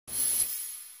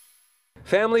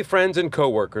Family, friends, and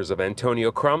co-workers of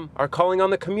Antonio Crum are calling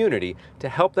on the community to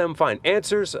help them find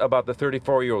answers about the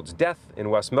 34-year-old's death in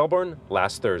West Melbourne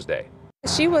last Thursday.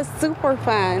 She was super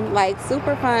fun, like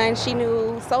super fun. She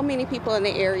knew so many people in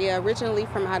the area, originally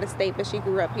from out of state, but she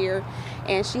grew up here.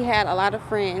 And she had a lot of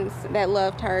friends that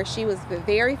loved her. She was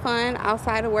very fun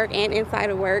outside of work and inside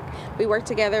of work. We worked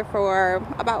together for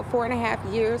about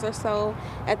 4.5 years or so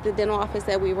at the dental office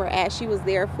that we were at. She was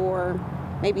there for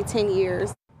maybe 10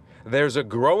 years. There's a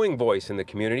growing voice in the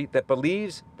community that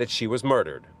believes that she was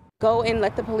murdered. Go and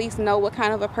let the police know what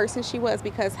kind of a person she was,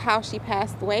 because how she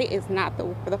passed away is not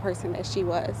the person that she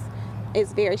was.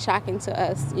 It's very shocking to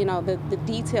us. You know, the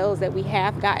details that we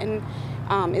have gotten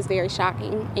is very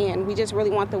shocking, and we just really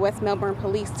want the West Melbourne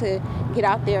Police to get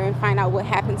out there and find out what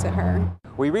happened to her.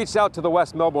 We reached out to the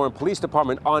West Melbourne Police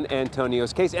Department on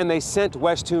Antonio's case, and they sent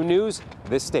West 2 News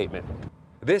this statement.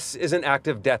 This is an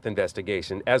active death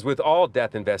investigation. As with all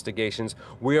death investigations,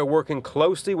 we are working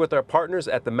closely with our partners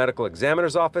at the Medical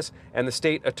Examiner's Office and the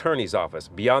State Attorney's Office.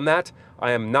 Beyond that,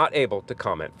 I am not able to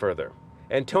comment further.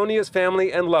 Antonia's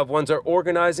family and loved ones are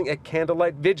organizing a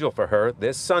candlelight vigil for her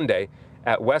this Sunday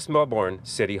at West Melbourne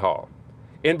City Hall.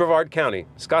 In Brevard County,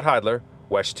 Scott Heidler,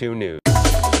 West 2 News.